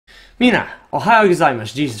Mina, Ohio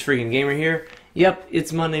gozaimasu, JesusFreakinGamer here. Yep,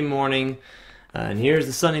 it's Monday morning, and here's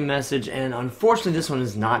the Sunday message, and unfortunately this one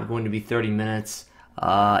is not going to be 30 minutes.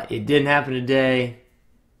 It didn't happen today.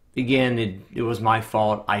 Again, it was my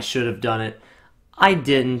fault. I should have done it. I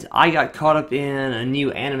didn't. I got caught up in a new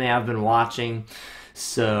anime I've been watching.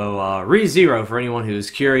 So, ReZero, for anyone who is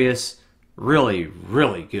curious, really,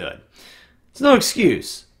 really good. It's no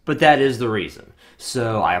excuse, but that is the reason.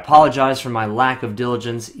 So I apologize for my lack of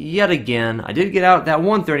diligence yet again. I did get out that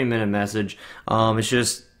one 30-minute message. It's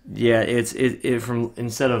just, yeah, from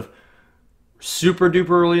instead of super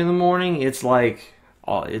duper early in the morning, it's like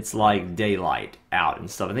daylight out and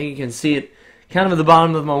stuff. I think you can see it kind of at the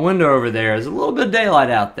bottom of my window over there. There's a little bit of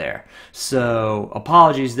daylight out there. So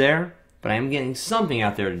apologies there, but I am getting something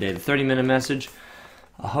out there today. The 30-minute message.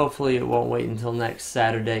 Hopefully it won't wait until next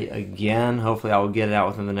Saturday again. Hopefully I will get it out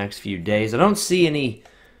within the next few days. I don't see any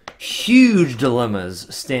huge dilemmas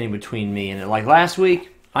standing between me and it. Like last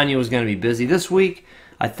week, I knew it was going to be busy. This week,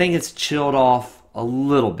 I think it's chilled off a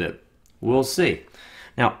little bit. We'll see.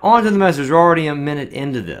 Now, on to the message. We're already a minute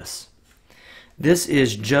into this. This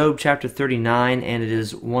is Job chapter 39, and it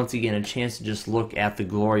is once again a chance to just look at the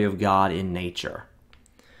glory of God in nature.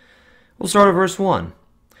 We'll start at verse 1.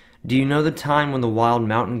 Do you know the time when the wild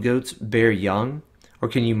mountain goats bear young? Or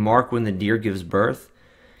can you mark when the deer gives birth?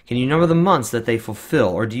 Can you number the months that they fulfill?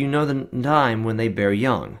 Or do you know the time when they bear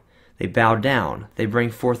young? They bow down. They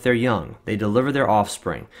bring forth their young. They deliver their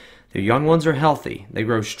offspring. Their young ones are healthy. They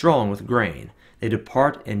grow strong with grain. They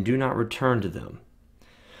depart and do not return to them.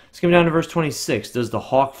 Let's come down to verse 26. Does the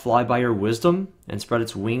hawk fly by your wisdom and spread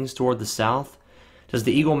its wings toward the south? Does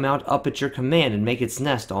the eagle mount up at your command and make its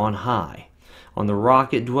nest on high? On the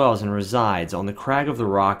rock it dwells and resides, on the crag of the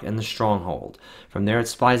rock and the stronghold. From there it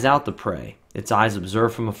spies out the prey. Its eyes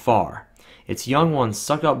observe from afar. Its young ones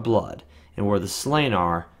suck up blood, and where the slain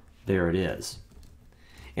are, there it is.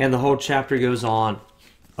 And the whole chapter goes on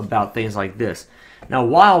about things like this. Now,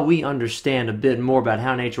 while we understand a bit more about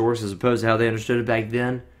how nature works as opposed to how they understood it back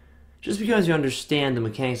then, just because you understand the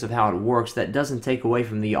mechanics of how it works, that doesn't take away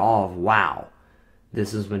from the awe of, wow,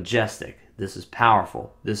 this is majestic. This is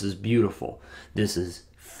powerful. This is beautiful. This is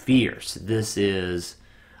fierce. This is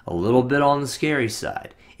a little bit on the scary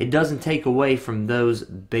side. It doesn't take away from those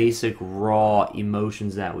basic raw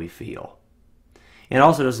emotions that we feel. It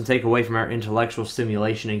also doesn't take away from our intellectual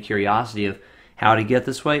stimulation and curiosity of how to get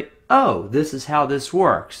this way. Oh, this is how this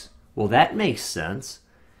works. Well, that makes sense.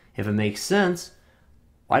 If it makes sense,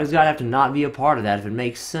 why does God have to not be a part of that? If it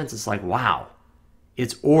makes sense, it's like, wow,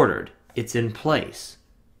 it's ordered. It's in place.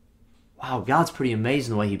 Wow, God's pretty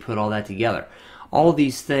amazing the way He put all that together. All of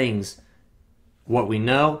these things, what we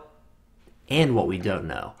know and what we don't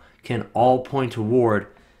know, can all point toward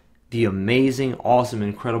the amazing, awesome,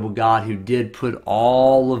 incredible God who did put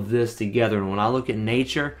all of this together. And when I look at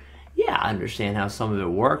nature, yeah, I understand how some of it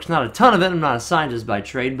works. Not a ton of it. I'm not a scientist by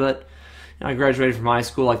trade, but I graduated from high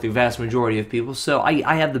school like the vast majority of people. So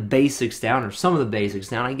I have the basics down, or some of the basics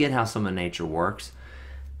down. I get how some of nature works.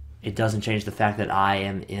 It doesn't change the fact that I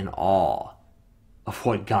am in awe of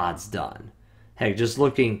what God's done. Heck, just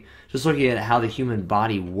looking at how the human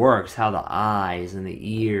body works, how the eyes and the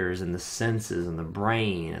ears and the senses and the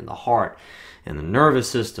brain and the heart and the nervous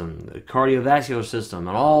system, the cardiovascular system,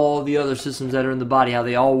 and all the other systems that are in the body, how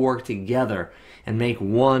they all work together and make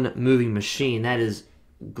one moving machine. That is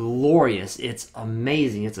glorious. It's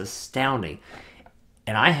amazing. It's astounding.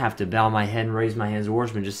 And I have to bow my head and raise my hands to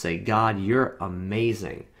worship and just say, God, you're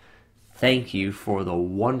amazing. Thank you for the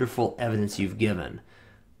wonderful evidence you've given.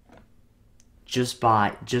 Just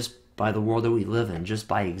by the world that we live in, just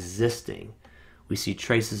by existing, we see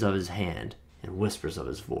traces of His hand and whispers of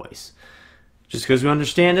His voice. Just because we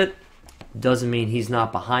understand it doesn't mean He's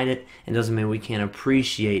not behind it, and doesn't mean we can't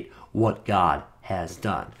appreciate what God has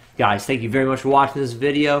done. Guys, thank you very much for watching this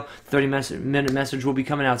video. 30-minute message will be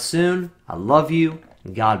coming out soon. I love you,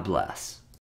 and God bless.